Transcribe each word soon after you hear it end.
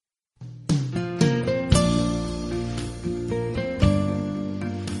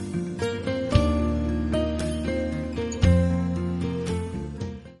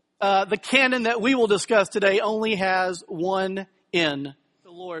the canon that we will discuss today only has one N,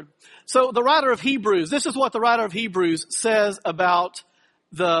 the Lord. So the writer of Hebrews, this is what the writer of Hebrews says about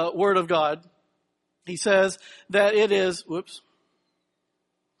the Word of God. He says that it is,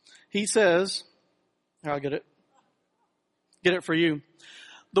 he says, here, I'll get it for you.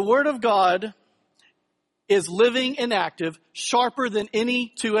 The Word of God is living and active, sharper than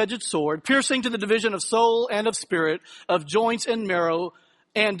any two-edged sword, piercing to the division of soul and of spirit, of joints and marrow,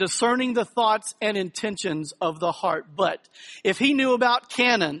 and discerning the thoughts and intentions of the heart. But if he knew about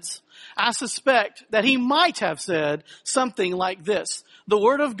canons, I suspect that he might have said something like this. The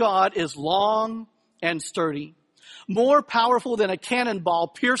Word of God is long and sturdy, more powerful than a cannonball,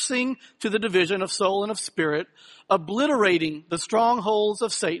 piercing to the division of soul and of spirit, obliterating the strongholds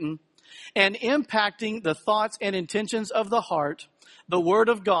of Satan, and impacting the thoughts and intentions of the heart. The Word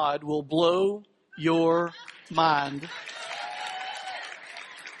of God will blow your mind.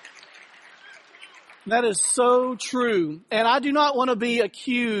 That is so true. And I do not want to be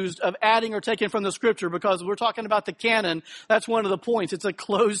accused of adding or taking from the Scripture, because we're talking about the canon. That's one of the points. It's a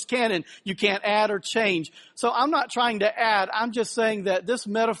closed canon. You can't add or change. So I'm not trying to add. I'm just saying that this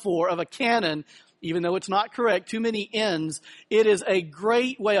metaphor of a canon, even though it's not correct, too many ends, it is a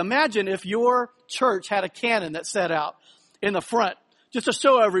great way. Imagine if your church had a canon that set out in the front, just to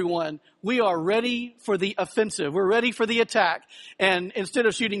show everyone we are ready for the offensive. We're ready for the attack. And instead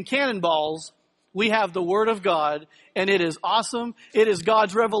of shooting cannonballs, we have the Word of God, and it is awesome. It is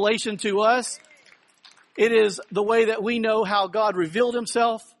God's revelation to us. It is the way that we know how God revealed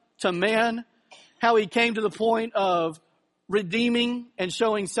himself to man, how he came to the point of redeeming and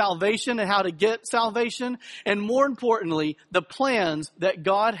showing salvation and how to get salvation, and more importantly, the plans that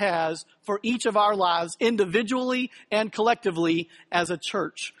God has for each of our lives individually and collectively as a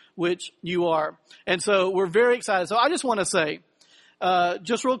church, which you are. And so we're very excited. So I just want to say,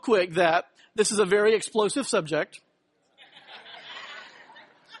 just real quick, that this is a very explosive subject.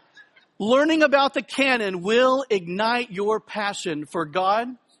 Learning about the canon will ignite your passion for God,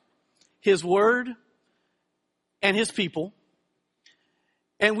 his Word, and his people.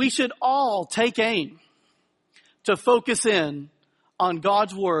 And we should all take aim to focus in on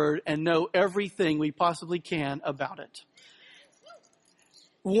God's Word and know everything we possibly can about it.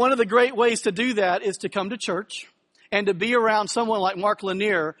 One of the great ways to do that is to come to church and to be around someone like Mark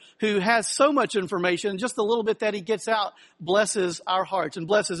Lanier, who has so much information. Just the little bit that he gets out blesses our hearts and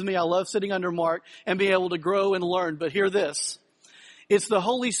blesses me. I love sitting under Mark and being able to grow and learn. But hear this. It's the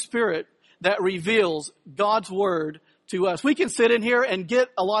Holy Spirit that reveals God's Word to us. We can sit in here and get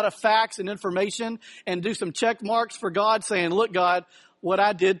a lot of facts and information and do some check marks for God, saying, look, God, what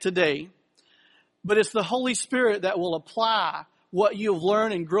I did today. But it's the Holy Spirit that will apply what you've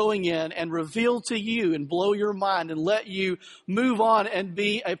learned and growing in and reveal to you and blow your mind and let you move on and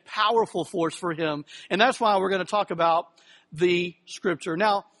be a powerful force for him. And that's why we're going to talk about the Scripture.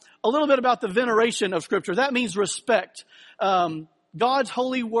 Now, a little bit about the veneration of Scripture. That means respect. God's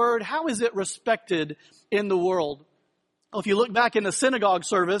holy Word, how is it respected in the world? Well, if you look back in the synagogue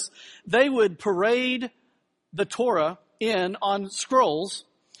service, they would parade the Torah in on scrolls.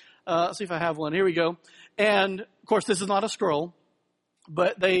 Let's see if I have one. Here we go. And, of course, this is not a scroll,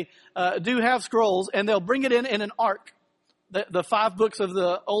 but they do have scrolls, and they'll bring it in an ark. The 5 books of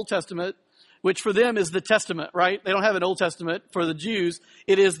the Old Testament, which for them is the Testament, right? They don't have an Old Testament. For the Jews,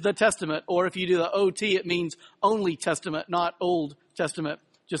 it is the Testament. Or if you do the OT, it means only Testament, not Old Testament,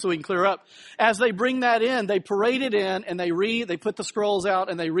 just so we can clear up. As they bring that in, they parade it in, and they read, they put the scrolls out,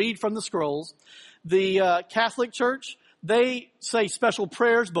 and they read from the scrolls. The Catholic Church, they say special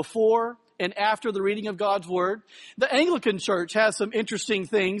prayers before and after the reading of God's Word. The Anglican Church has some interesting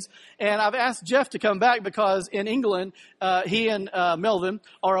things, and I've asked Jeff to come back because in England, he and Melvin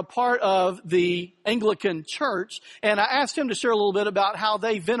are a part of the Anglican Church, and I asked him to share a little bit about how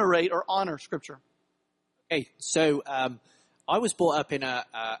they venerate or honor Scripture. Okay, so I was brought up in a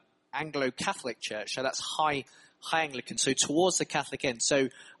Anglo-Catholic church, so that's high Anglican, so towards the Catholic end. So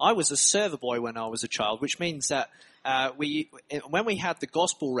I was a server boy when I was a child, which means that when we had the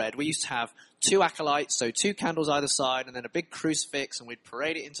gospel read, we used to have 2 acolytes, so 2 candles either side, and then a big crucifix, and we'd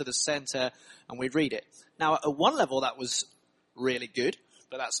parade it into the center, and we'd read it. Now, at one level, that was really good,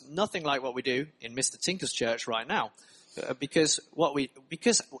 but that's nothing like what we do in Mr. Tinker's church right now, because we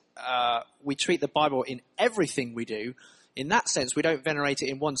treat the Bible in everything we do. In that sense, we don't venerate it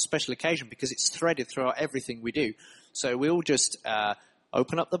in one special occasion because it's threaded throughout everything we do. So we all just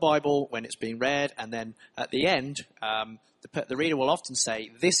open up the Bible when it's being read, and then at the end, the reader will often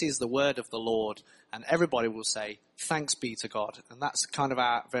say, "This is the word of the Lord," and everybody will say, "Thanks be to God." And that's kind of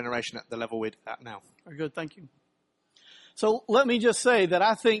our veneration at the level we're at now. Very good, thank you. So let me just say that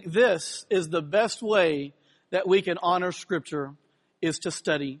I think this is the best way that we can honor Scripture, is to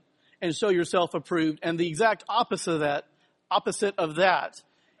study and show yourself approved. And the exact opposite of that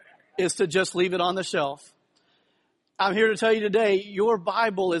is to just leave it on the shelf. I'm here to tell you today, your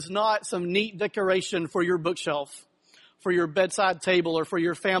Bible is not some neat decoration for your bookshelf, for your bedside table, or for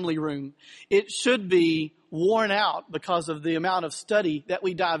your family room. It should be worn out because of the amount of study that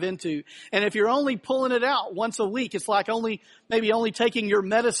we dive into. And if you're only pulling it out once a week, it's like maybe only taking your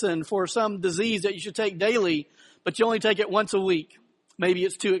medicine for some disease that you should take daily, but you only take it once a week. Maybe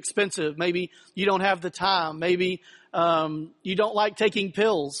it's too expensive. Maybe you don't have the time. Maybe you don't like taking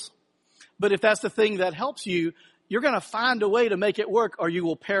pills. But if that's the thing that helps you, you're going to find a way to make it work, or you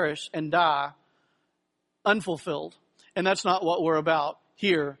will perish and die unfulfilled. And that's not what we're about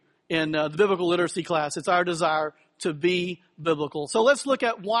here in the biblical literacy class. It's our desire to be biblical. So let's look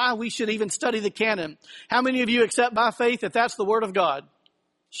at why we should even study the canon. How many of you accept by faith that that's the Word of God?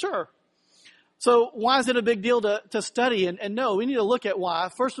 Sure. So why is it a big deal to study? And no, we need to look at why.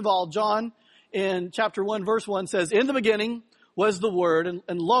 First of all, John in chapter 1, verse 1 says, in the beginning was the Word,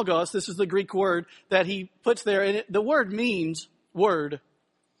 and logos, this is the Greek word that he puts there. And the word means word.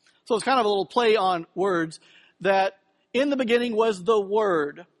 So it's kind of a little play on words, that in the beginning was the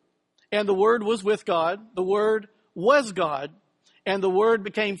Word, and the Word was with God. The Word was God, and the Word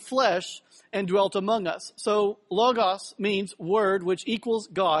became flesh and dwelt among us. So logos means word, which equals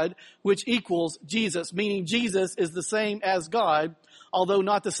God, which equals Jesus, meaning Jesus is the same as God, although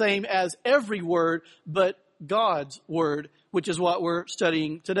not the same as every word, but God's word, which is what we're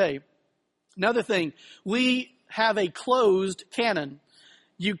studying today. Another thing, we have a closed canon.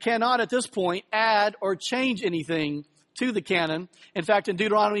 You cannot at this point add or change anything to the canon. In fact, in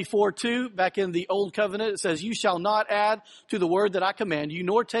Deuteronomy 4:2, back in the Old Covenant, it says, you shall not add to the word that I command you,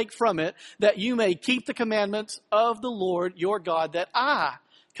 nor take from it, that you may keep the commandments of the Lord your God that I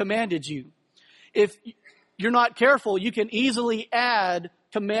commanded you. If you're not careful, you can easily add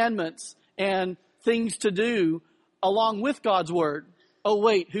commandments and things to do along with God's word. Oh,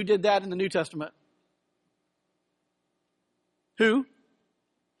 wait, who did that in the New Testament? Who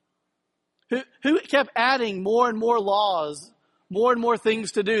kept adding more and more laws, more and more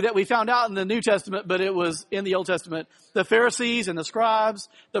things to do that we found out in the New Testament, but it was in the Old Testament? The Pharisees and the scribes,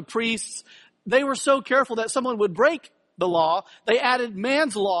 the priests, they were so careful that someone would break the law. They added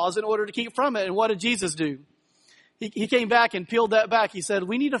man's laws in order to keep from it. And what did Jesus do? He came back and peeled that back. He said,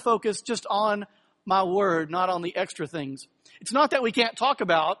 we need to focus just on my word, not on the extra things. It's not that we can't talk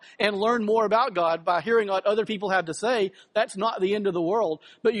about and learn more about God by hearing what other people have to say. That's not the end of the world.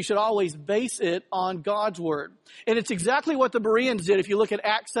 But you should always base it on God's word. And it's exactly what the Bereans did. If you look at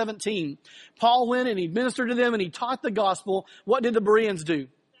Acts 17, Paul went and he ministered to them and he taught the gospel. What did the Bereans do?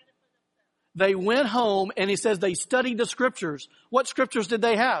 They went home and he says they studied the scriptures. What scriptures did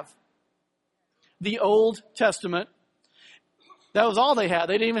they have? The Old Testament. That was all they had.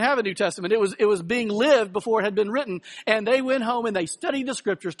 They didn't even have a New Testament. It was being lived before it had been written. And they went home and they studied the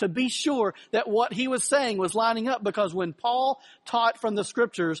scriptures to be sure that what he was saying was lining up. Because when Paul taught from the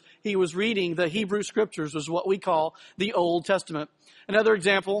scriptures, he was reading the Hebrew scriptures, which is what we call the Old Testament. Another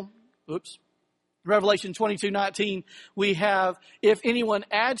example, Revelation 22:19, we have, if anyone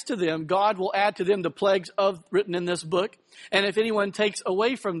adds to them, God will add to them the plagues written in this book. And if anyone takes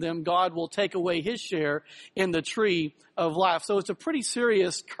away from them, God will take away his share in the tree of life. So it's a pretty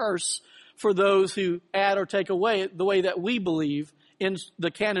serious curse for those who add or take away the way that we believe in the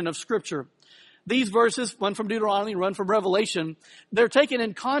canon of Scripture. These verses, one from Deuteronomy, one from Revelation, they're taken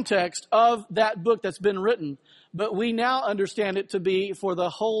in context of that book that's been written. But we now understand it to be for the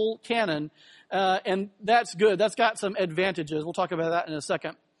whole canon. And that's good. That's got some advantages. We'll talk about that in a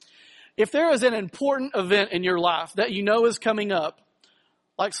second. If there is an important event in your life that you know is coming up,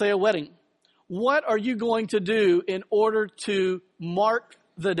 like say a wedding, what are you going to do in order to mark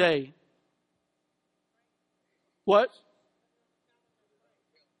the day? What?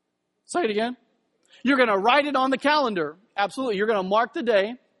 Say it again. You're going to write it on the calendar. Absolutely. You're going to mark the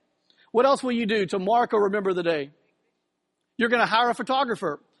day. What else will you do to mark or remember the day? You're going to hire a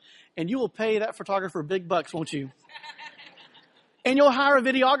photographer. And you will pay that photographer big bucks, won't you? And you'll hire a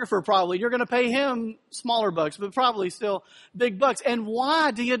videographer probably. You're going to pay him smaller bucks, but probably still big bucks. And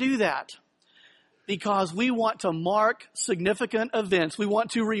why do you do that? Because we want to mark significant events. We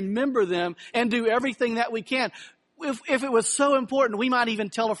want to remember them and do everything that we can. If it was so important, we might even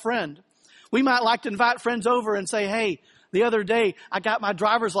tell a friend. We might like to invite friends over and say, hey, the other day I got my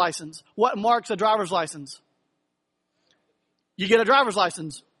driver's license. What marks a driver's license? You get a driver's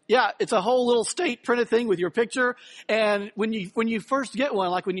license. Yeah, it's a whole little state printed thing with your picture. And when you first get one,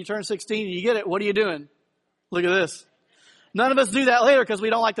 like when you turn 16 and you get it, what are you doing? Look at this. None of us do that later because we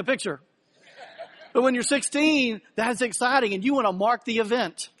don't like the picture. But when you're 16, that's exciting and you want to mark the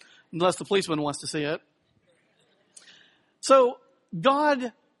event, unless the policeman wants to see it. So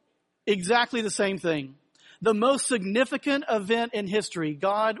God, exactly the same thing. The most significant event in history,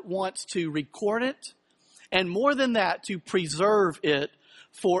 God wants to record it, and more than that, to preserve it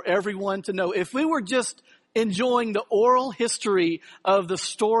for everyone to know. If we were just enjoying the oral history of the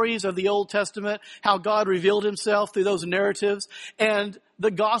stories of the Old Testament, how God revealed himself through those narratives, and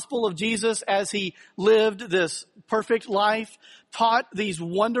the gospel of Jesus as he lived this perfect life, taught these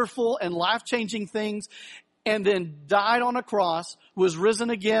wonderful and life-changing things, and then died on a cross, was risen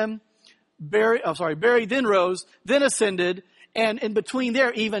again, buried, then rose, then ascended, and in between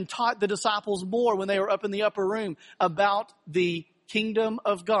there even taught the disciples more when they were up in the upper room about the kingdom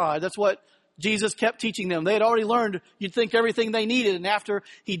of God. That's what Jesus kept teaching them. They had already learned, you'd think, everything they needed. And after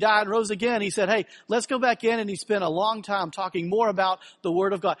he died and rose again, he said, hey, let's go back in. And he spent a long time talking more about the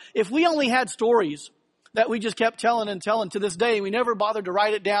Word of God. If we only had stories that we just kept telling and telling to this day, we never bothered to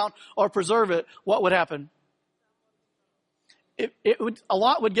write it down or preserve it, what would happen? A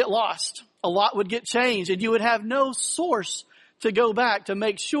lot would get lost. A lot would get changed, and you would have no source to go back to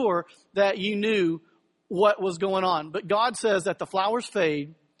make sure that you knew what was going on. But God says that the flowers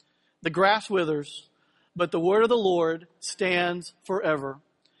fade, the grass withers, but the word of the Lord stands forever.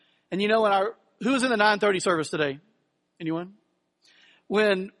 And you know, who was in the 9:30 service today? Anyone?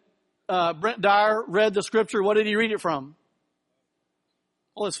 When Brent Dyer read the scripture, what did he read it from?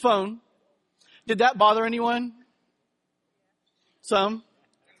 Well, his phone. Did that bother anyone? Some.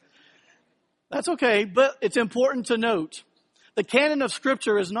 That's okay, but it's important to note, the canon of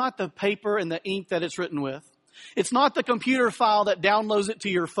Scripture is not the paper and the ink that it's written with. It's not the computer file that downloads it to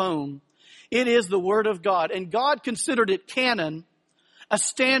your phone. It is the Word of God. And God considered it canon, a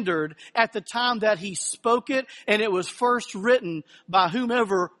standard, at the time that he spoke it, and it was first written by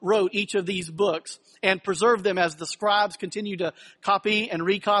whomever wrote each of these books and preserved them as the scribes continued to copy and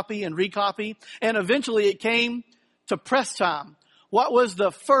recopy and recopy. And eventually it came to press time. What was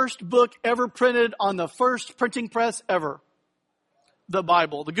the first book ever printed on the first printing press ever? The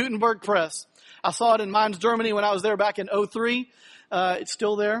Bible, the Gutenberg press. I saw it in Mainz, Germany when I was there back in 2003. It's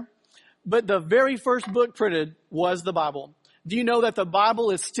still there. But the very first book printed was the Bible. Do you know that the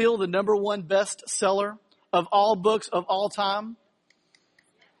Bible is still the #1 bestseller of all books of all time?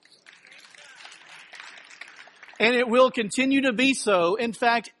 And it will continue to be so. In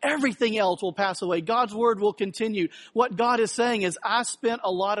fact, everything else will pass away. God's word will continue. What God is saying is, I spent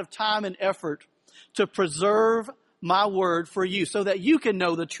a lot of time and effort to preserve my word for you so that you can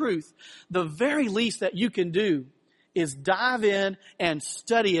know the truth. The very least that you can do is dive in and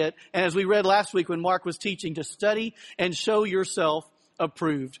study it. And as we read last week when Mark was teaching, to study and show yourself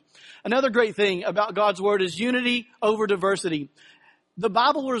approved. Another great thing about God's word is unity over diversity. The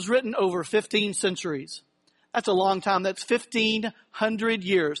Bible was written over 15 centuries. That's a long time. That's 1,500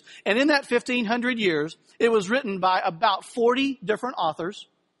 years. And in that 1,500 years, it was written by about 40 different authors,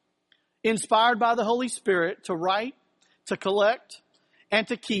 inspired by the Holy Spirit to write, to collect, and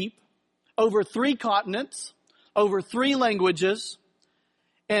to keep over 3 continents, over 3 languages,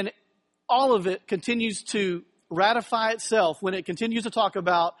 and all of it continues to ratify itself when it continues to talk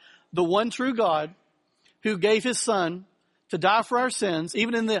about the one true God who gave his Son to die for our sins,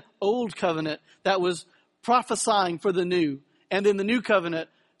 even in the old covenant that was prophesying for the new, and in the new covenant,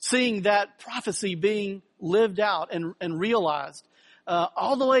 seeing that prophecy being lived out and realized,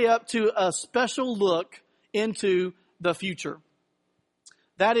 all the way up to a special look into the future.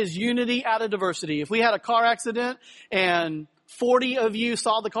 That is unity out of diversity. If we had a car accident and 40 of you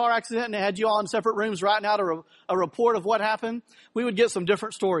saw the car accident and had you all in separate rooms writing out a report of what happened, we would get some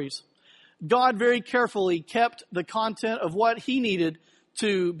different stories. God very carefully kept the content of what he needed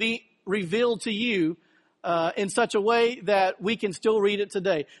to be revealed to you in such a way that we can still read it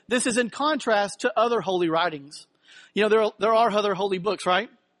today. This is in contrast to other holy writings. You know, there are other holy books, right?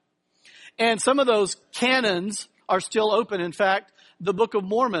 And some of those canons are still open. In fact, the Book of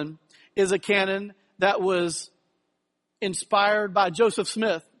Mormon is a canon that was inspired by Joseph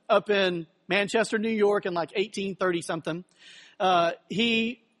Smith up in Manchester, New York in like 1830 something.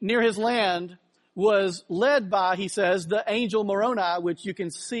 He, near his land, was led by, he says, the angel Moroni, which you can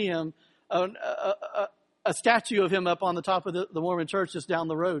see him, a statue of him up on the top of the Mormon church just down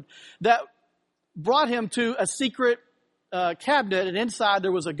the road, that brought him to a secret cabinet, and inside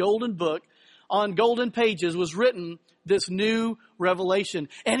there was a golden book. On golden pages was written this new revelation.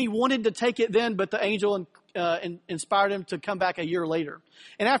 And he wanted to take it then, but the angel inspired him to come back a year later.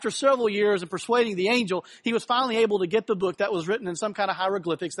 And after several years of persuading the angel, he was finally able to get the book that was written in some kind of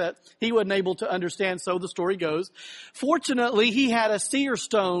hieroglyphics that he wasn't able to understand, so the story goes. Fortunately, he had a seer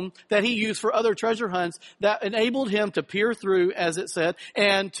stone that he used for other treasure hunts that enabled him to peer through, as it said,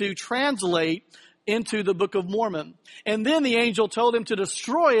 and to translate into the Book of Mormon. And then the angel told him to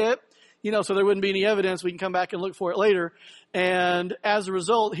destroy it, so there wouldn't be any evidence. We can come back and look for it later. And as a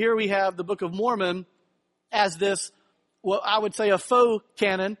result, here we have the Book of Mormon as this, well, I would say a faux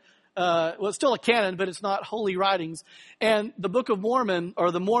canon. It's still a canon, but it's not holy writings. And the Book of Mormon,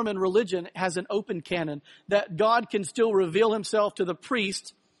 or the Mormon religion, has an open canon that God can still reveal himself to the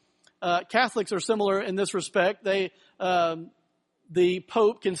priest. Catholics are similar in this respect. The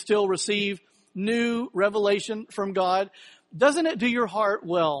Pope can still receive new revelation from God. Doesn't it do your heart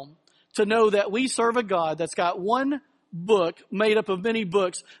well to know that we serve a God that's got one book made up of many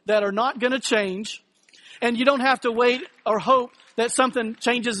books that are not going to change, and you don't have to wait or hope that something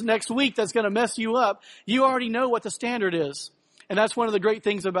changes next week that's going to mess you up. You already know what the standard is. And that's one of the great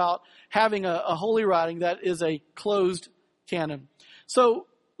things about having a holy writing that is a closed canon. So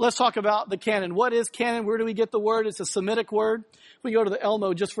let's talk about the canon. What is canon? Where do we get the word? It's a Semitic word. If we go to the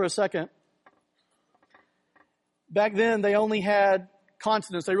Elmo just for a second. Back then, they only had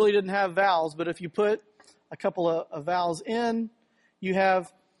consonants. They really didn't have vowels. But if you put a couple of vowels in, you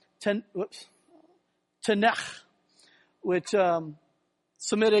have Tanakh, which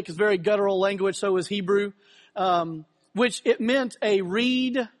Semitic is very guttural language, so is Hebrew, which it meant a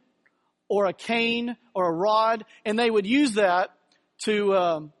reed or a cane or a rod, and they would use that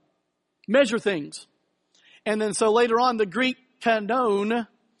to measure things. And then so later on, the Greek kanon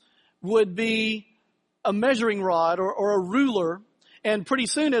would be a measuring rod or a ruler, and pretty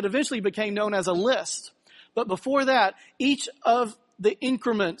soon it eventually became known as a list. But before that, each of the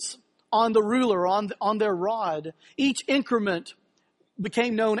increments on the ruler, on their rod, each increment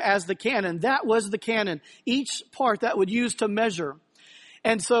became known as the canon. That was the canon. Each part that would use to measure.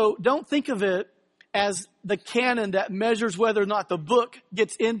 And so don't think of it as the canon that measures whether or not the book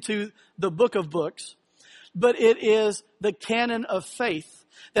gets into the book of books, but it is the canon of faith,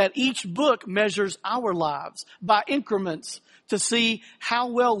 that each book measures our lives by increments to see how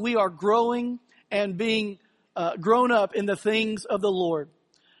well we are growing and being grown up in the things of the Lord.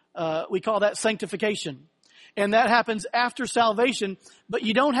 We call that sanctification. And that happens after salvation, but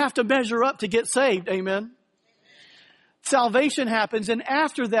you don't have to measure up to get saved. Amen. Salvation happens, and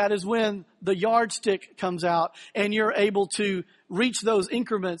after that is when the yardstick comes out and you're able to reach those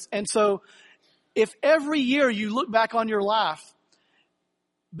increments. And so if every year you look back on your life,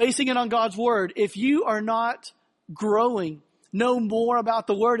 basing it on God's word, if you are not growing, know more about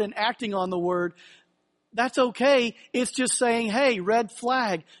the word and acting on the word, that's okay. It's just saying, hey, red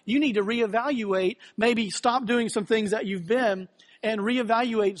flag. You need to reevaluate. Maybe stop doing some things that you've been and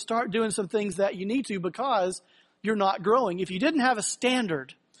reevaluate and start doing some things that you need to because you're not growing. If you didn't have a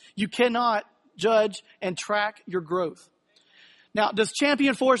standard, you cannot judge and track your growth. Now, does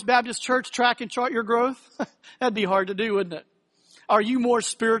Champion Forest Baptist Church track and chart your growth? That'd be hard to do, wouldn't it? Are you more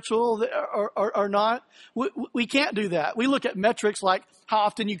spiritual or not? We can't do that. We look at metrics like how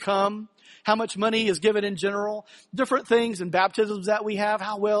often you come, how much money is given in general, different things and baptisms that we have.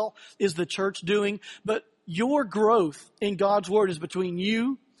 How well is the church doing? But your growth in God's word is between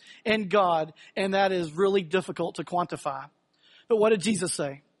you and God, and that is really difficult to quantify. But what did Jesus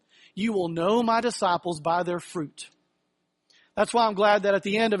say? You will know my disciples by their fruit. That's why I'm glad that at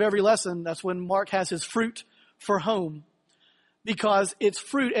the end of every lesson, that's when Mark has his fruit for home. Because it's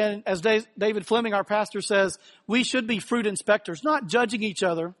fruit, and as David Fleming, our pastor, says, we should be fruit inspectors, not judging each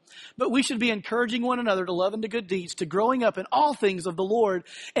other, but we should be encouraging one another to love and to good deeds, to growing up in all things of the Lord.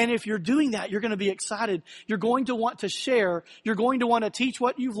 And if you're doing that, you're going to be excited. You're going to want to share. You're going to want to teach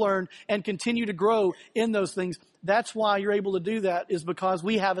what you've learned and continue to grow in those things. That's why you're able to do that, is because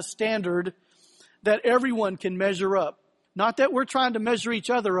we have a standard that everyone can measure up. Not that we're trying to measure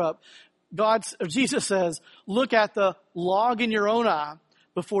each other up. Jesus says, look at the log in your own eye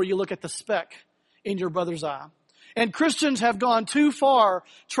before you look at the speck in your brother's eye. And Christians have gone too far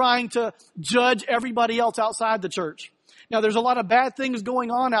trying to judge everybody else outside the church. Now, there's a lot of bad things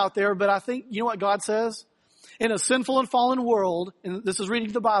going on out there, but I think, you know what God says? In a sinful and fallen world, and this is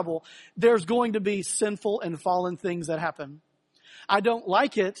reading the Bible, there's going to be sinful and fallen things that happen. I don't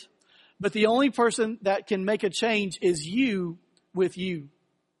like it, but the only person that can make a change is you with you.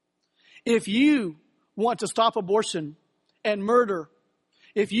 If you want to stop abortion and murder,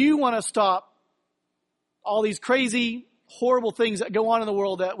 if you want to stop all these crazy, horrible things that go on in the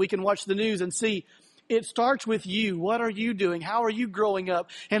world that we can watch the news and see, it starts with you. What are you doing? How are you growing up?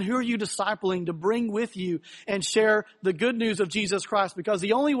 And who are you discipling to bring with you and share the good news of Jesus Christ? Because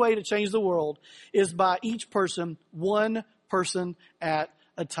the only way to change the world is by each person, one person at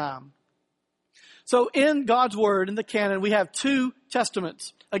a time. So in God's Word, in the canon, we have 2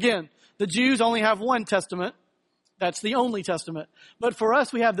 testaments. Again, the Jews only have one testament. That's the only testament. But for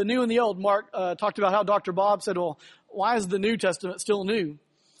us, we have the New and the Old. Mark talked about how Dr. Bob said, well, why is the New Testament still new?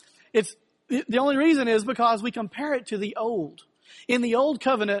 The only reason is because we compare it to the Old. In the Old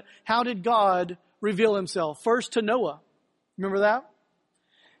Covenant, how did God reveal himself? First to Noah. Remember that?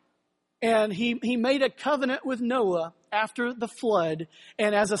 And he made a covenant with Noah after the flood.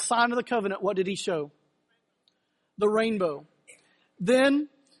 And as a sign of the covenant, what did he show? The rainbow. Then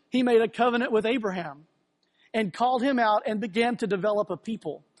he made a covenant with Abraham and called him out and began to develop a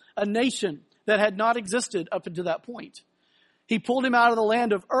people, a nation that had not existed up until that point. He pulled him out of the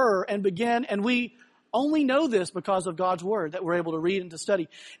land of Ur and began, and we only know this because of God's Word that we're able to read and to study.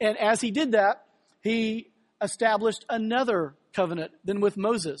 And as he did that, he established another covenant than with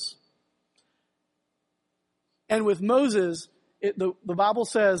Moses. And with Moses, the Bible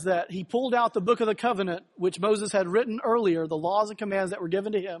says that he pulled out the book of the covenant, which Moses had written earlier, the laws and commands that were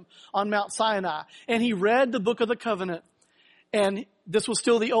given to him on Mount Sinai. And he read the book of the covenant. And this was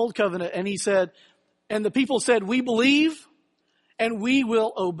still the old covenant. And he said, and the people said, we believe and we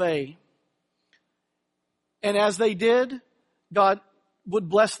will obey. And as they did, God would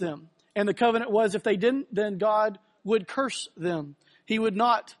bless them. And the covenant was if they didn't, then God would curse them. He would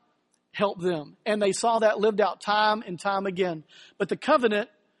not help them. And they saw that lived out time and time again. But the covenant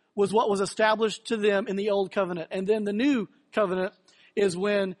was what was established to them in the old covenant. And then the new covenant is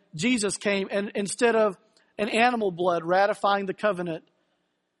when Jesus came, and instead of an animal blood ratifying the covenant,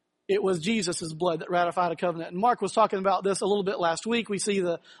 it was Jesus' blood that ratified a covenant. And Mark was talking about this a little bit last week. We see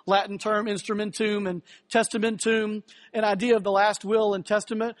the Latin term instrumentum and testamentum, an idea of the last will and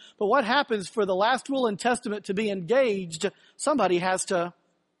testament. But what happens for the last will and testament to be engaged? Somebody has to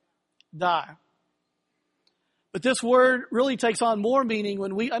die. But this word really takes on more meaning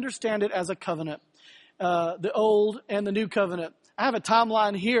when we understand it as a covenant, the old and the new covenant. I have a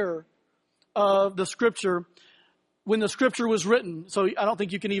timeline here of the scripture when the scripture was written. So I don't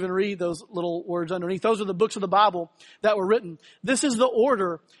think you can even read those little words underneath. Those are the books of the Bible that were written. This is the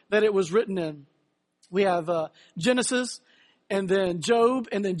order that it was written in. We have Genesis, and then Job,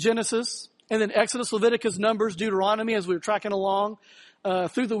 and then Genesis, and then Exodus, Leviticus, Numbers, Deuteronomy as we were tracking along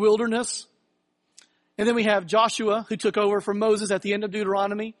through the wilderness. And then we have Joshua, who took over from Moses at the end of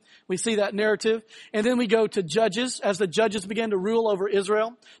Deuteronomy. We see that narrative. And then we go to Judges as the judges began to rule over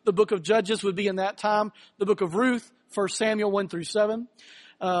Israel. The book of Judges would be in that time. The book of Ruth, 1 Samuel 1 through 7.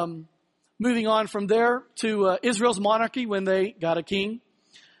 Moving on from there to Israel's monarchy when they got a king.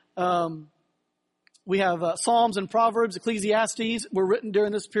 We have Psalms and Proverbs, Ecclesiastes were written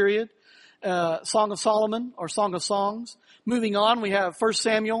during this period. Song of Solomon or Song of Songs. Moving on, we have 1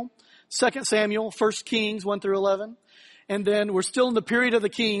 Samuel, 2 Samuel, 1 Kings 1 through 11. And then we're still in the period of the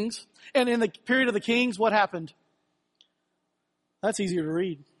kings. And in the period of the kings, what happened? That's easier to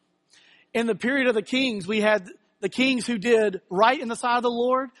read. In the period of the kings, we had the kings who did right in the sight of the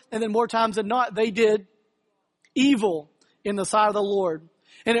Lord. And then more times than not, they did evil in the sight of the Lord.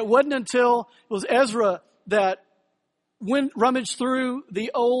 And it wasn't until it was Ezra that rummaged through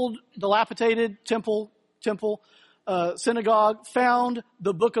the old dilapidated temple, synagogue, found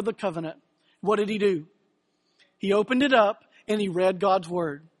the book of the covenant. What did he do? He opened it up and he read God's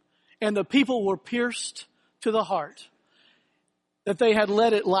word. And the people were pierced to the heart that they had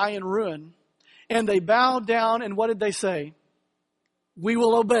let it lie in ruin. And they bowed down, and what did they say? We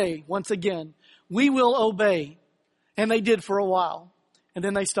will obey. Once again, we will obey. And they did for a while. And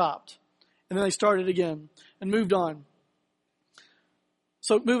then they stopped. And then they started again and moved on.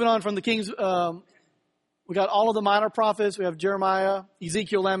 So moving on from the kings, we got all of the minor prophets. We have Jeremiah,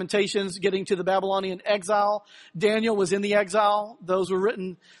 Ezekiel, Lamentations, getting to the Babylonian exile. Daniel was in the exile. Those were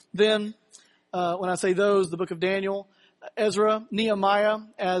written then. When I say those, the book of Daniel, Ezra, Nehemiah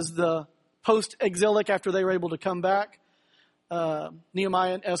as the post-exilic after they were able to come back.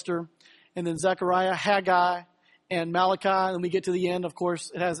 Nehemiah and Esther. And then Zechariah, Haggai, and Malachi. And when we get to the end, of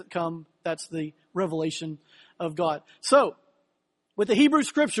course, it hasn't come. That's the revelation of God. So, with the Hebrew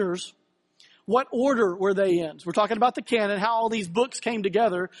Scriptures, what order were they in? So we're talking about the canon, how all these books came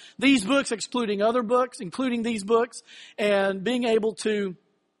together. These books excluding other books, including these books, and being able to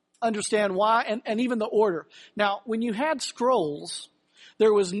understand why, and even the order. Now, when you had scrolls,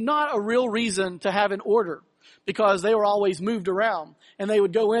 there was not a real reason to have an order because they were always moved around. And they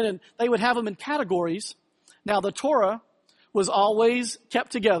would go in and they would have them in categories. Now, the Torah was always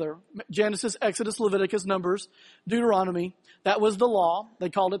kept together. Genesis, Exodus, Leviticus, Numbers, Deuteronomy. That was the law. They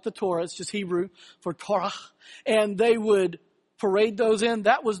called it the Torah. It's just Hebrew for Torah. And they would parade those in.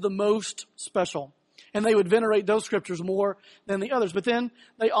 That was the most special. And they would venerate those scriptures more than the others. But then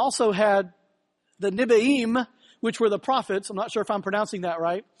they also had the Nevi'im, which were the prophets. I'm not sure if I'm pronouncing that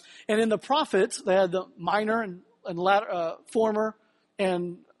right. And in the prophets, they had the minor and latter, former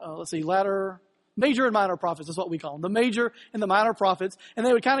and, latter, major and minor prophets is what we call them. The major and the minor prophets. And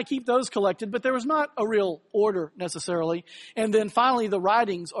they would kind of keep those collected, but there was not a real order necessarily. And then finally the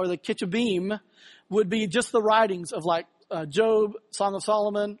writings, or the Ketubim, would be just the writings of like Job, Song of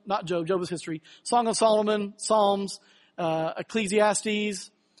Solomon, not Job, Job is history, Song of Solomon, Psalms,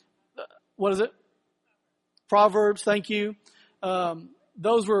 Ecclesiastes, Proverbs, thank you.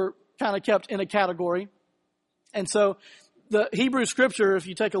 Those were kind of kept in a category. And so the Hebrew scripture, if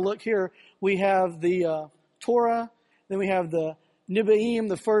you take a look here, we have the Torah, then we have the Nevi'im,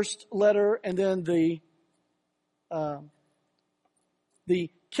 the first letter, and then the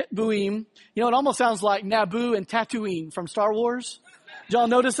Ketbuim. You know, it almost sounds like Naboo and Tatooine from Star Wars. Did y'all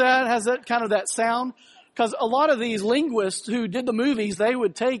notice that? It has that kind of that sound? Because a lot of these linguists who did the movies, they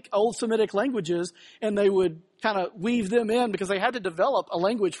would take old Semitic languages and they would kind of weave them in because they had to develop a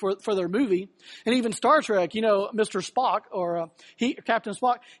language for their movie. And even Star Trek, you know, Mr. Spock Captain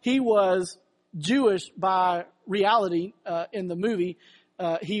Spock, he was Jewish by reality in the movie,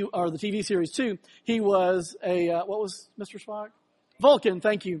 or the TV series too. He was what was Mr. Spock? Vulcan,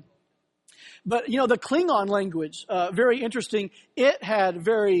 thank you. But, you know, the Klingon language, very interesting. It had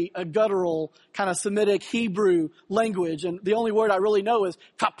very guttural kind of Semitic Hebrew language. And the only word I really know is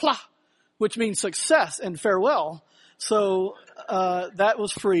kapla, which means success and farewell. So that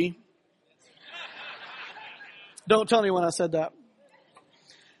was free. Don't tell anyone I said that.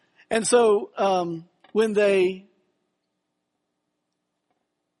 And so in the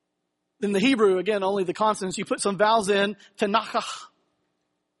Hebrew, again, only the consonants, you put some vowels in, Tanakh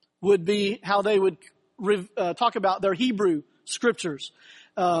would be how they would talk about their Hebrew scriptures.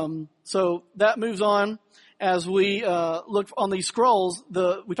 So that moves on as we look on these scrolls.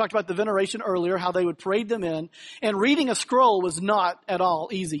 We talked about the veneration earlier, how they would parade them in. And reading a scroll was not at all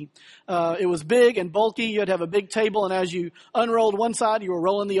easy. It was big and bulky. You'd have a big table, and as you unrolled one side, you were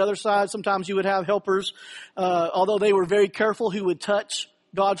rolling the other side. Sometimes you would have helpers, although they were very careful who would touch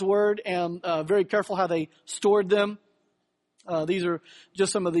God's word, and very careful how they stored them. These are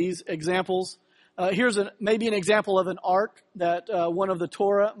just some of these examples. Here's maybe an example of an ark that one of the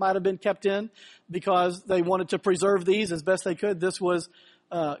Torah might have been kept in because they wanted to preserve these as best they could. This was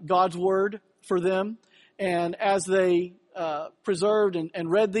God's word for them. And as they preserved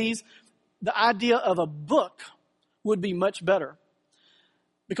and read these, the idea of a book would be much better.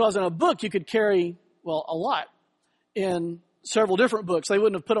 Because in a book you could carry, a lot in several different books. They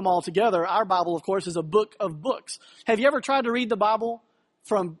wouldn't have put them all together. Our Bible, of course, is a book of books. Have you ever tried to read the Bible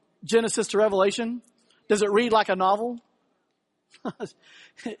from Genesis to Revelation? Does it read like a novel?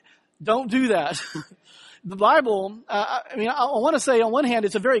 Don't do that. The Bible, I want to say on one hand,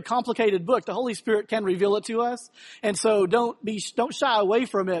 it's a very complicated book. The Holy Spirit can reveal it to us. And so don't shy away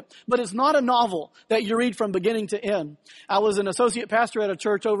from it. But it's not a novel that you read from beginning to end. I was an associate pastor at a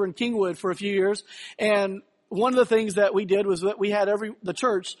church over in Kingwood for a few years, and one of the things that we did was that we had the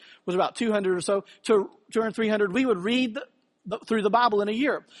church was about 200 or so, 200, 300. We would read through the Bible in a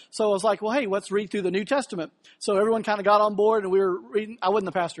year. So I was like, well, hey, let's read through the New Testament. So everyone kind of got on board, and we were reading. I wasn't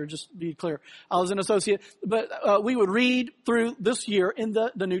the pastor, just to be clear. I was an associate. But we would read through this year in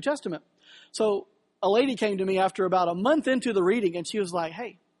the New Testament. So a lady came to me after about a month into the reading, and she was like,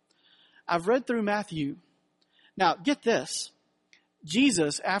 hey, I've read through Matthew. Now, get this.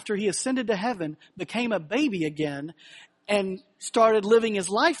 Jesus, after he ascended to heaven, became a baby again and started living his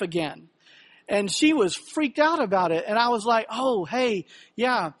life again. And she was freaked out about it. And I was like, oh, hey,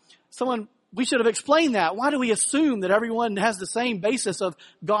 yeah, we should have explained that. Why do we assume that everyone has the same basis of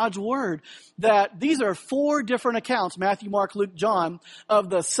God's word? That these are 4 different accounts, Matthew, Mark, Luke, John, of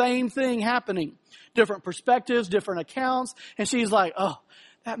the same thing happening. Different perspectives, different accounts. And she's like, oh,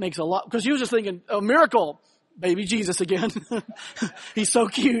 that makes a lot. Because she was just thinking, a miracle. Baby Jesus again. He's so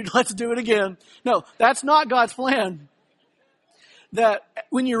cute. Let's do it again. No, that's not God's plan. That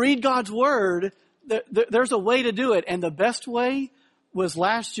when you read God's word, there's a way to do it. And the best way was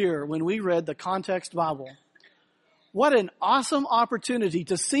last year when we read the Context Bible. What an awesome opportunity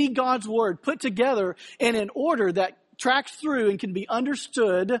to see God's word put together in an order that tracks through and can be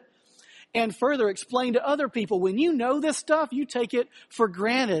understood and further explain to other people. When you know this stuff, you take it for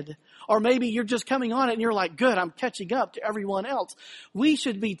granted. Or maybe you're just coming on it and you're like, good, I'm catching up to everyone else. We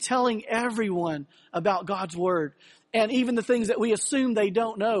should be telling everyone about God's Word, and even the things that we assume they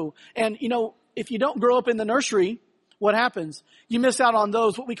don't know. And, if you don't grow up in the nursery, what happens? You miss out on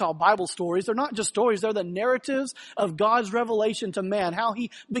those, what we call Bible stories. They're not just stories. They're the narratives of God's revelation to man, how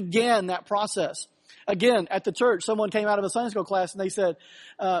he began that process. Again, at the church, someone came out of a Sunday school class and they said,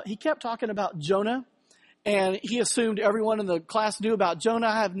 he kept talking about Jonah, and he assumed everyone in the class knew about Jonah.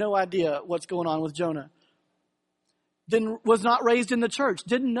 I have no idea what's going on with Jonah. Then was not raised in the church,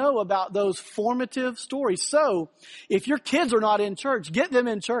 didn't know about those formative stories. So if your kids are not in church, get them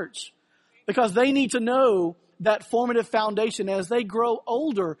in church, because they need to know that formative foundation. As they grow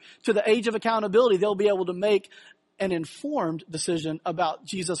older to the age of accountability, they'll be able to make an informed decision about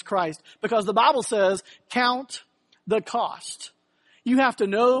Jesus Christ, because the Bible says, count the cost. You have to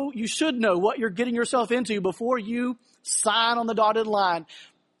know, you should know what you're getting yourself into before you sign on the dotted line.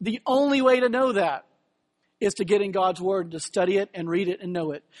 The only way to know that is to get in God's Word, to study it and read it and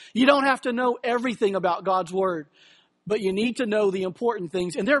know it. You don't have to know everything about God's Word, but you need to know the important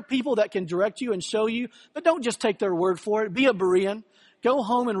things. And there are people that can direct you and show you, but don't just take their word for it. Be a Berean. Go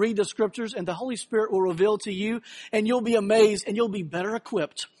home and read the Scriptures, and the Holy Spirit will reveal to you, and you'll be amazed, and you'll be better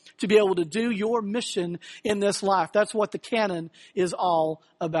equipped to be able to do your mission in this life. That's what the canon is all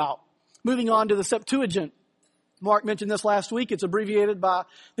about. Moving on to the Septuagint. Mark mentioned this last week. It's abbreviated by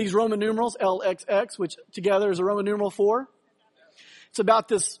these Roman numerals, LXX, which together is a Roman numeral 4. It's about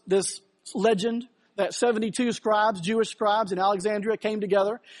this legend that 72 scribes, Jewish scribes in Alexandria, came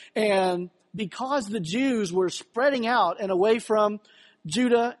together. And because the Jews were spreading out and away from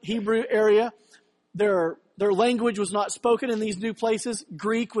Judah, Hebrew area, their language was not spoken in these new places.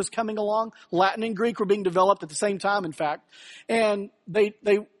 Greek was coming along. Latin and Greek were being developed at the same time, in fact. And they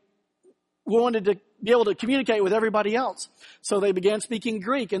wanted to be able to communicate with everybody else. So they began speaking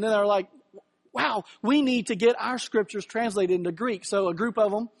Greek. And then they're like, wow, we need to get our scriptures translated into Greek. So a group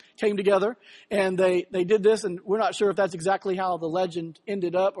of them came together and they did this, and we're not sure if that's exactly how the legend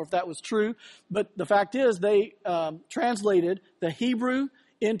ended up or if that was true. But the fact is they translated the Hebrew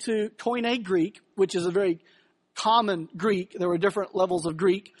into Koine Greek, which is a very common Greek. There were different levels of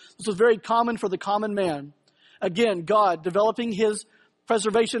Greek. This was very common for the common man. Again, God developing his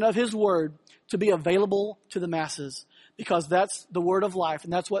preservation of his word to be available to the masses, because that's the word of life,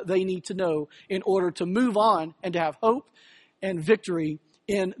 and that's what they need to know in order to move on and to have hope and victory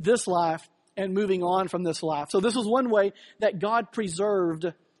in this life and moving on from this life. So this is one way that God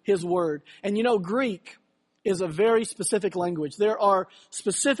preserved his word. And Greek is a very specific language. There are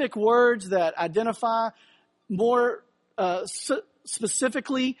specific words that identify more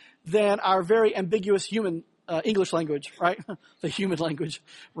specifically than our very ambiguous human English language, right? The human language,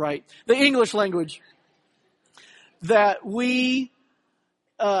 right? The English language. That we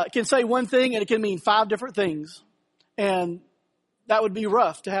can say one thing and it can mean 5 different things. And that would be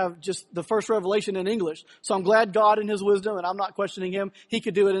rough to have just the first revelation in English. So I'm glad God in his wisdom, and I'm not questioning him, he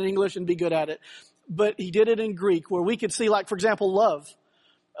could do it in English and be good at it. But he did it in Greek, where we could see, like, for example, love.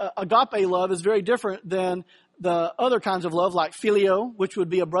 Agape love is very different than the other kinds of love, like phileo, which would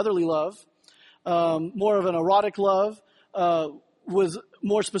be a brotherly love. More of an erotic love was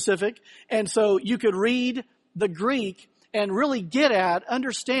more specific. And so you could read the Greek and really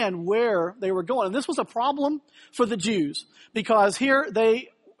understand where they were going. And this was a problem for the Jews, because here they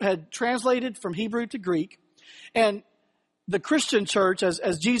had translated from Hebrew to Greek. And the Christian church,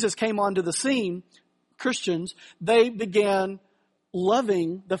 as Jesus came onto the scene, Christians, they began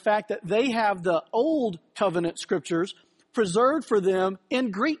loving the fact that they have the old covenant scriptures preserved for them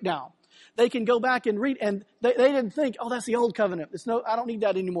in Greek now. They can go back and read, and they didn't think, oh, that's the old covenant. I don't need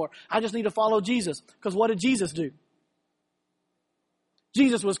that anymore. I just need to follow Jesus. Because what did Jesus do?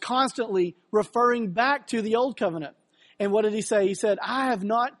 Jesus was constantly referring back to the old covenant. And what did he say? He said, I have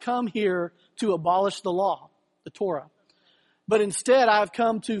not come here to abolish the law, the Torah, but instead I have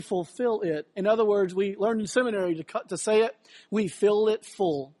come to fulfill it. In other words, we learned in seminary to say it, we fill it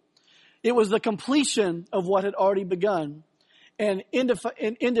full. It was the completion of what had already begun and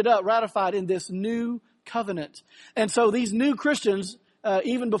ended up ratified in this new covenant. And so these new Christians,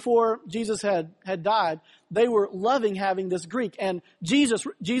 even before Jesus had died, they were loving having this Greek. And Jesus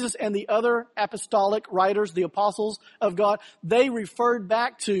and the other apostolic writers, the apostles of God, they referred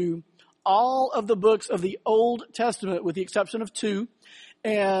back to all of the books of the Old Testament with the exception of 2,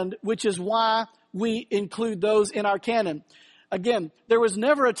 and which is why we include those in our canon. Again, there was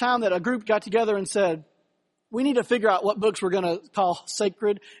never a time that a group got together and said, we need to figure out what books we're going to call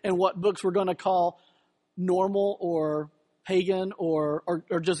sacred and what books we're going to call normal or pagan or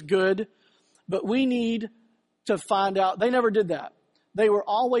just good. But we need to find out. They never did that. They were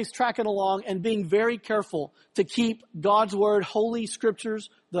always tracking along and being very careful to keep God's word, holy scriptures,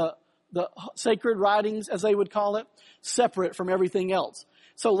 the sacred writings, as they would call it, separate from everything else.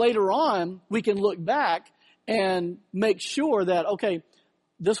 So later on, we can look back and make sure that, okay,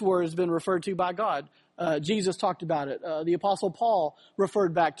 this word has been referred to by God. Jesus talked about it. The Apostle Paul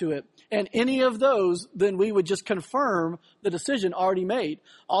referred back to it. And any of those, then we would just confirm the decision already made.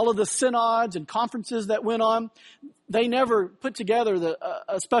 All of the synods and conferences that went on, they never put together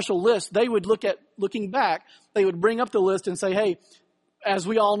a special list. They would looking back, they would bring up the list and say, hey, as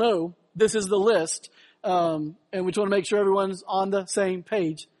we all know, this is the list. And we just want to make sure everyone's on the same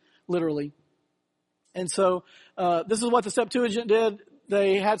page, literally. And so this is what the Septuagint did.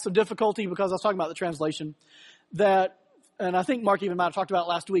 They had some difficulty because I was talking about the translation and I think Mark even might have talked about it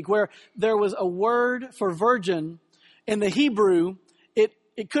last week, where there was a word for virgin in the Hebrew.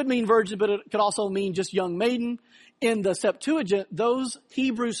 It could mean virgin, but it could also mean just young maiden. In the Septuagint, those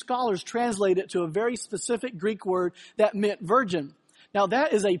Hebrew scholars translate it to a very specific Greek word that meant virgin. Now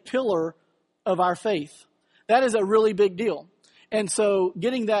that is a pillar of our faith. That is a really big deal. And so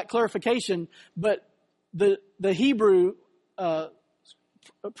getting that clarification, but the Hebrew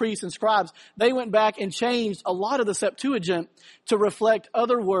priests and scribes, they went back and changed a lot of the Septuagint to reflect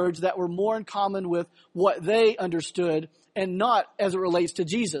other words that were more in common with what they understood and not as it relates to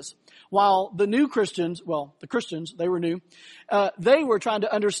Jesus. While the new Christians, the Christians, they were new, they were trying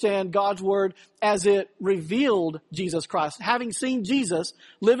to understand God's word as it revealed Jesus Christ. Having seen Jesus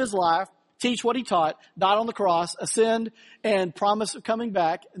live his life, teach what he taught, died on the cross, ascend, and promise of coming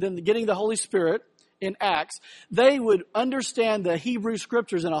back, then getting the Holy Spirit in Acts, they would understand the Hebrew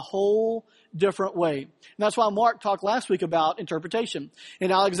scriptures in a whole different way. And that's why Mark talked last week about interpretation.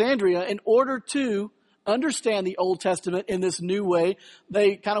 In Alexandria, in order to understand the Old Testament in this new way,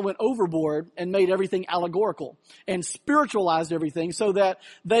 they kind of went overboard and made everything allegorical and spiritualized everything so that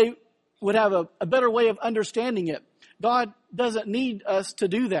they would have a better way of understanding it. God doesn't need us to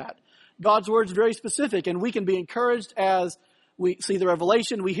do that. God's word is very specific, and we can be encouraged as we see the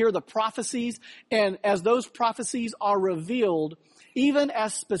revelation, we hear the prophecies, and as those prophecies are revealed, even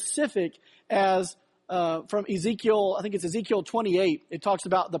as specific as from Ezekiel, I think it's Ezekiel 28, it talks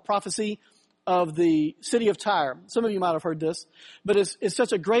about the prophecy of the city of Tyre. Some of you might have heard this, but it's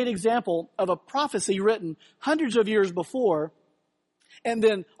such a great example of a prophecy written hundreds of years before, and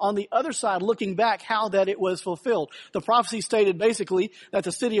then on the other side, looking back, how that it was fulfilled. The prophecy stated basically that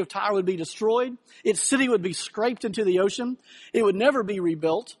the city of Tyre would be destroyed. Its city would be scraped into the ocean. It would never be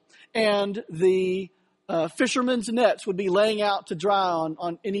rebuilt. And the fishermen's nets would be laying out to dry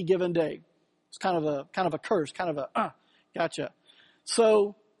on any given day. It's kind of a curse, gotcha.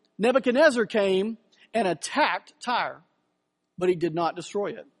 So Nebuchadnezzar came and attacked Tyre, but he did not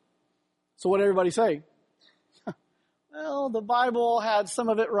destroy it. So what did everybody say? Well, the Bible had some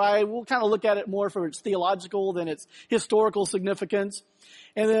of it right. We'll kind of look at it more for its theological than its historical significance.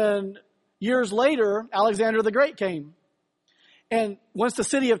 And then years later, Alexander the Great came. And once the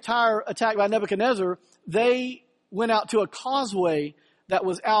city of Tyre attacked by Nebuchadnezzar, they went out to a causeway that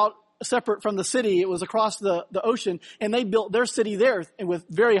was out separate from the city. It was across the ocean, and they built their city there with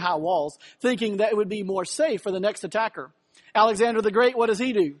very high walls, thinking that it would be more safe for the next attacker. Alexander the Great, what does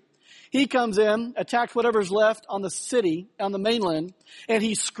he do? He comes in, attacks whatever's left on the city, on the mainland, and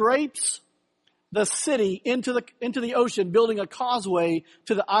he scrapes the city into the ocean, building a causeway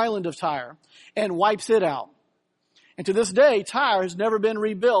to the island of Tyre, and wipes it out. And to this day, Tyre has never been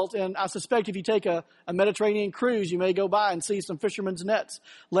rebuilt, and I suspect if you take a Mediterranean cruise, you may go by and see some fishermen's nets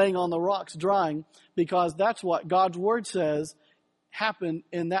laying on the rocks drying, because that's what God's word says happened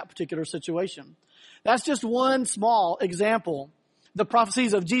in that particular situation. That's just one small example. The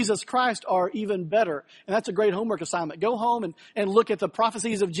prophecies of Jesus Christ are even better. And that's a great homework assignment. Go home and look at the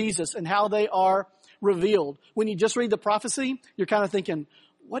prophecies of Jesus and how they are revealed. When you just read the prophecy, you're kind of thinking,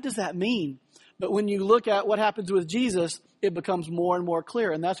 what does that mean? But when you look at what happens with Jesus, it becomes more and more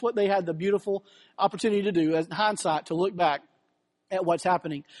clear. And that's what they had the beautiful opportunity to do, as hindsight, to look back at what's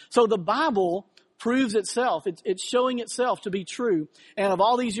happening. So the Bible proves itself. It's showing itself to be true. And of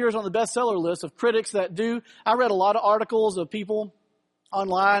all these years on the bestseller list of critics that I read a lot of articles of people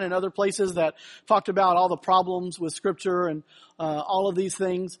online and other places that talked about all the problems with Scripture and all of these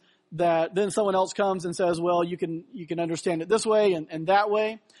things, that then someone else comes and says, well, you can understand it this way and that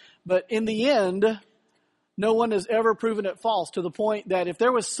way. But in the end, no one has ever proven it false, to the point that if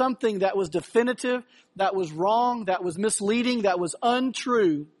there was something that was definitive, that was wrong, that was misleading, that was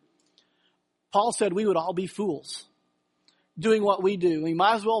untrue, Paul said we would all be fools doing what we do. We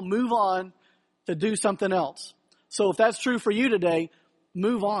might as well move on to do something else. So if that's true for you today,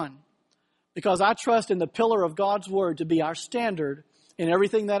 move on. because I trust in the pillar of God's word to be our standard in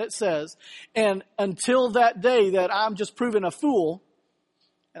everything that it says. And until that day that I'm just proven a fool,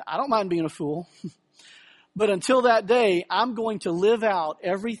 and I don't mind being a fool, but until that day, I'm going to live out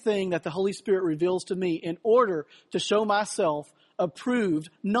everything that the Holy Spirit reveals to me in order to show myself approved,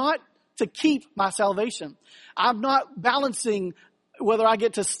 not to keep my salvation. I'm not balancing whether I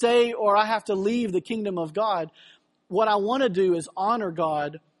get to stay or I have to leave the kingdom of God. What I want to do is honor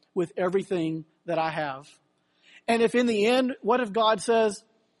God with everything that I have. And if in the end, what if God says,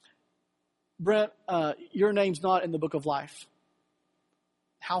 Brent, your name's not in the book of life?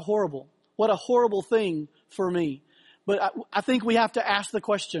 How horrible. What a horrible thing for me. But I think we have to ask the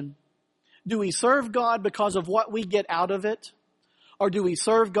question, do we serve God because of what we get out of it? Or do we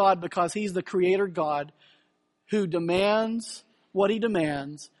serve God because He's the Creator God who demands what He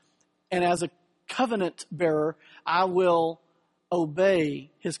demands? And as a covenant bearer, I will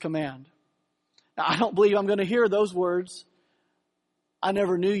obey His command. Now, I don't believe I'm going to hear those words, I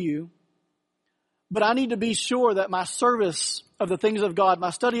never knew you. But I need to be sure that my service of the things of God, my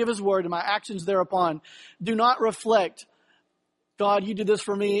study of His Word, and my actions thereupon do not reflect, God, you did this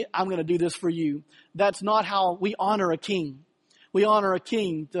for me, I'm going to do this for you. That's not how we honor a king. We honor a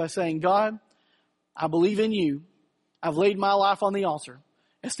king by saying, God, I believe in you. I've laid my life on the altar.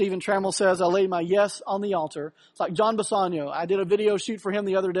 As Stephen Trammell says, I laid my yes on the altar. It's like John Bassanio. I did a video shoot for him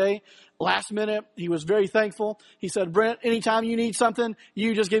the other day. Last minute, he was very thankful. He said, Brent, anytime you need something,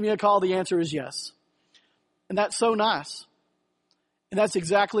 you just give me a call. The answer is yes. And that's so nice. And that's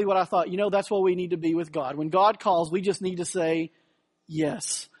exactly what I thought. That's what we need to be with God. When God calls, we just need to say,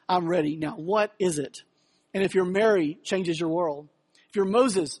 yes, I'm ready. Now, what is it? And if you're Mary, it changes your world. If you're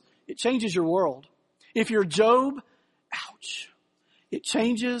Moses, it changes your world. If you're Job, ouch, it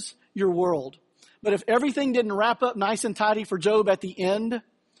changes your world. But if everything didn't wrap up nice and tidy for Job at the end,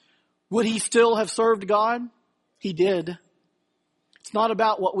 would he still have served God? He did. It's not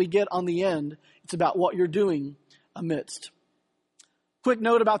about what we get on the end. It's about what you're doing amidst. Quick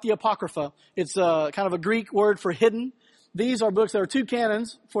note about the Apocrypha. It's kind of a Greek word for hidden. These are books. There are two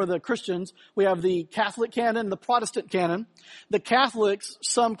canons for the Christians. We have the Catholic canon and the Protestant canon. The Catholics,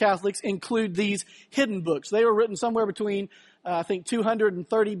 some Catholics, include these hidden books. They were written somewhere between,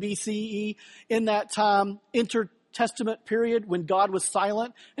 230 BCE. In that time, intertestament period when God was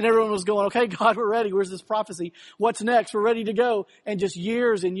silent and everyone was going, okay, God, we're ready. Where's this prophecy? What's next? We're ready to go. And just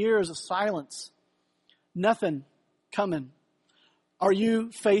years and years of silence. Nothing coming. Are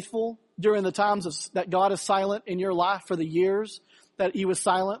you faithful during the times that God is silent in your life for the years that He was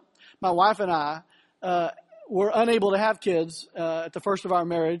silent? My wife and I were unable to have kids at the first of our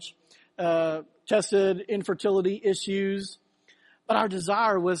marriage, tested infertility issues, but our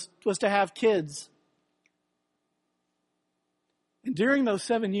desire was to have kids. And during those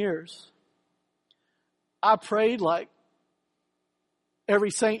 7 years, I prayed like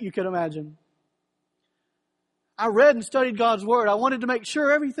every saint you could imagine. I read and studied God's Word. I wanted to make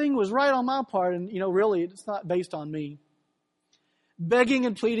sure everything was right on my part. And, really, it's not based on me. Begging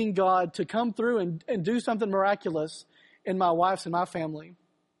and pleading God to come through and do something miraculous in my wife's and my family.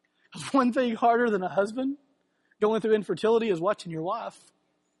 Because one thing harder than a husband going through infertility is watching your wife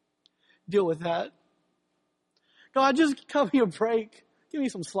deal with that. God, just cut me a break. Give me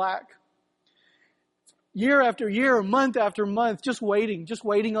some slack. Year after year, month after month, just waiting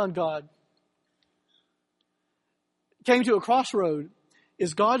on God. Came to a crossroad.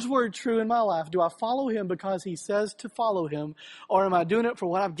 Is God's Word true in my life? Do I follow Him because He says to follow Him? Or am I doing it for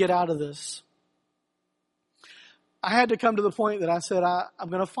what I get out of this? I had to come to the point that I said, I'm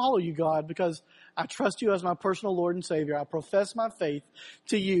going to follow you, God, because I trust you as my personal Lord and Savior. I profess my faith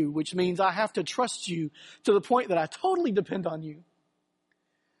to you, which means I have to trust you to the point that I totally depend on you.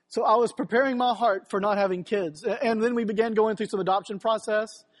 So I was preparing my heart for not having kids. And then we began going through some adoption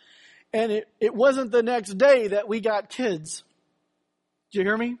process. And it wasn't the next day that we got kids. Did you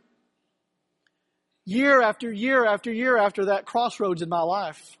hear me? Year after year after year after that crossroads in my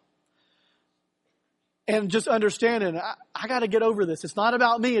life. And just understanding, I got to get over this. It's not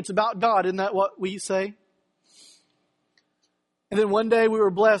about me. It's about God. Isn't that what we say? And then one day we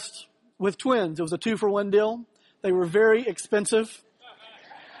were blessed with twins. It was a 2-for-1 deal. They were very expensive.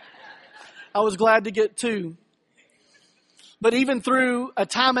 I was glad to get 2. But even through a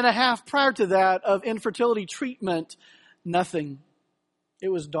time and a half prior to that of infertility treatment, nothing. It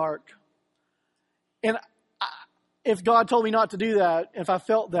was dark. And if God told me not to do that, if I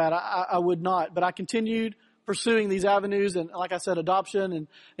felt that, I would not. But I continued pursuing these avenues and, like I said, adoption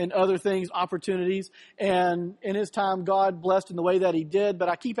and other things, opportunities. And in His time, God blessed in the way that He did. But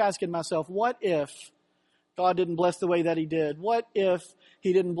I keep asking myself, what if God didn't bless the way that he did? What if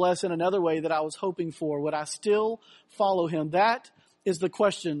he didn't bless in another way that I was hoping for? Would I still follow him? That is the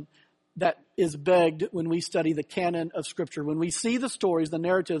question that is begged when we study the canon of Scripture, when we see the stories, the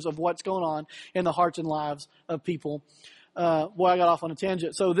narratives of what's going on in the hearts and lives of people. I got off on a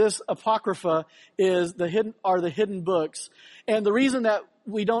tangent. So this Apocrypha is the hidden books. And the reason that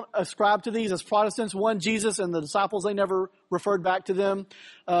we don't ascribe to these as Protestants, one, Jesus and the disciples, they never referred back to them.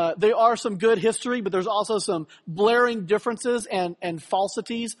 They are some good history, but there's also some blaring differences and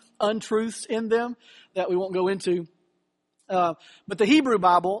falsities, untruths in them that we won't go into. But the Hebrew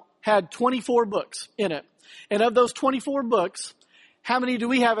Bible had 24 books in it. And of those 24 books, how many do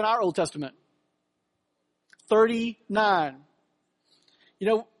we have in our Old Testament? 39. You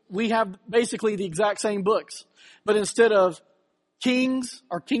know, we have basically the exact same books. But instead of kings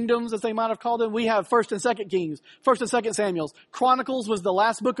or kingdoms, as they might have called them, we have 1st and 2nd Kings, 1st and 2nd Samuels. Chronicles was the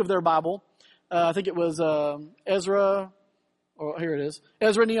last book of their Bible. I think it was Ezra, or here it is,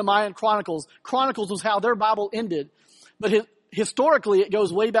 Ezra, Nehemiah, and Chronicles. Chronicles was how their Bible ended. But historically, it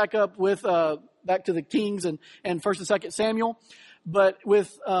goes way back up with back to the Kings and 1st and 2nd Samuel. But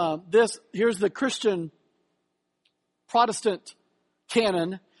with this, here's the Christian Protestant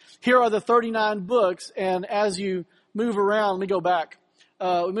canon. Here are the 39 books, and as you move around, let me go back.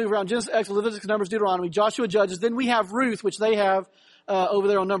 We move around Genesis, Exodus, Leviticus, Numbers, Deuteronomy, Joshua, Judges. Then we have Ruth, which they have over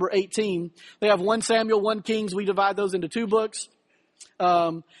there on number 18. They have 1 Samuel, 1 Kings. We divide those into 2 books.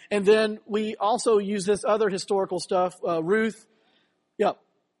 And then we also use this other historical stuff. Ruth. Yep.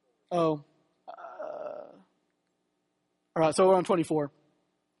 All right, so we're on 24.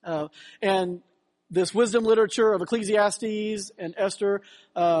 And this wisdom literature of Ecclesiastes and Esther,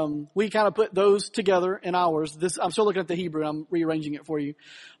 we kind of put those together in ours. I'm still looking at the Hebrew, and I'm rearranging it for you.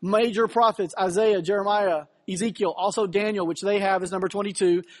 Major prophets, Isaiah, Jeremiah, Ezekiel, also Daniel, which they have as number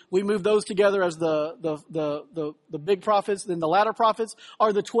 22. We move those together as the big prophets. Then the latter prophets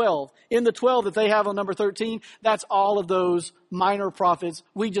are the 12. In the 12 that they have on number 13, that's all of those minor prophets.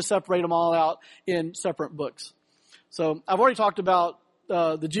 We just separate them all out in separate books. So I've already talked about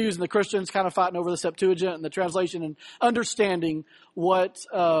the Jews and the Christians kind of fighting over the Septuagint and the translation and understanding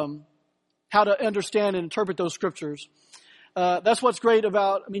how to understand and interpret those scriptures. That's what's great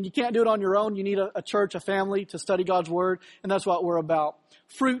about, you can't do it on your own. You need a church, a family to study God's Word, and that's what we're about.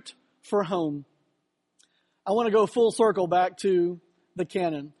 Fruit for home. I want to go full circle back to the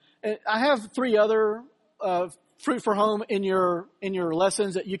canon. And I have 3 other fruit for home in your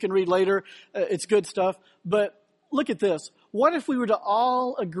lessons that you can read later. It's good stuff. But look at this. What if we were to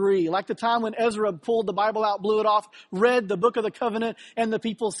all agree, like the time when Ezra pulled the Bible out, blew it off, read the book of the covenant, and the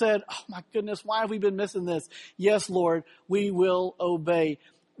people said, oh my goodness, why have we been missing this? Yes, Lord, we will obey.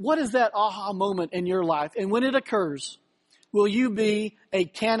 What is that aha moment in your life? And when it occurs, will you be a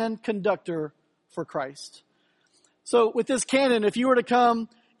canon conductor for Christ? So with this canon, if you were to come,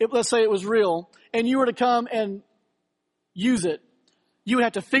 let's say it was real, and you were to come and use it, you would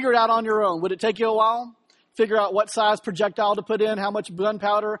have to figure it out on your own. Would it take you a while? Figure out what size projectile to put in, how much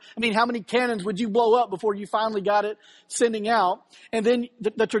gunpowder. How many cannons would you blow up before you finally got it sending out? And then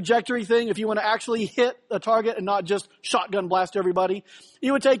the trajectory thing, if you want to actually hit a target and not just shotgun blast everybody,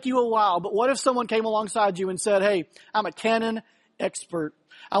 it would take you a while. But what if someone came alongside you and said, hey, I'm a cannon expert.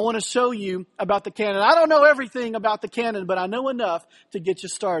 I want to show you about the cannon. I don't know everything about the cannon, but I know enough to get you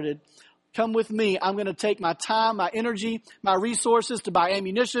started. Come with me. I'm going to take my time, my energy, my resources to buy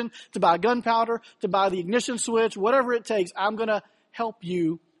ammunition, to buy gunpowder, to buy the ignition switch, whatever it takes. I'm going to help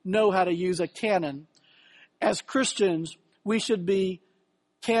you know how to use a cannon. As Christians, we should be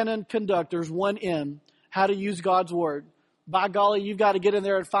canon conductors, 1M, how to use God's Word. By golly, you've got to get in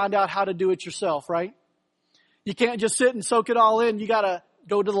there and find out how to do it yourself, right? You can't just sit and soak it all in. You got to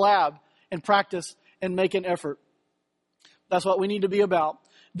go to the lab and practice and make an effort. That's what we need to be about.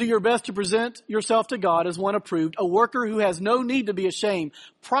 Do your best to present yourself to God as one approved, a worker who has no need to be ashamed,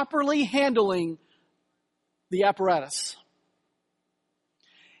 properly handling the apparatus.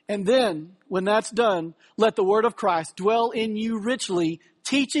 And then, when that's done, let the word of Christ dwell in you richly,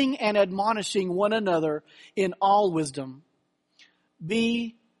 teaching and admonishing one another in all wisdom.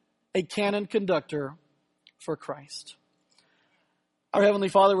 Be a canon conductor for Christ. Our Heavenly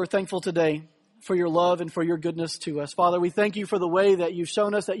Father, we're thankful today for your love and for your goodness to us. Father, we thank you for the way that you've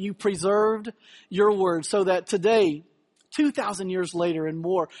shown us that you preserved your word so that today, 2,000 years later and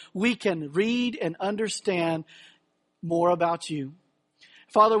more, we can read and understand more about you.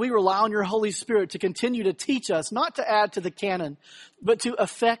 Father, we rely on your Holy Spirit to continue to teach us, not to add to the canon, but to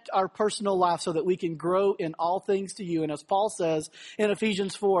affect our personal life so that we can grow in all things to you. And as Paul says in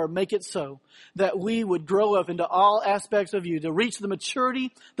Ephesians 4, make it so that we would grow up into all aspects of you to reach the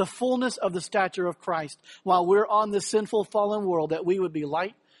maturity, the fullness of the stature of Christ while we're on this sinful, fallen world, that we would be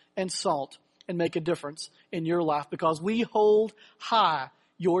light and salt and make a difference in your life because we hold high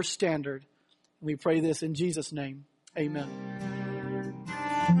your standard. We pray this in Jesus' name. Amen.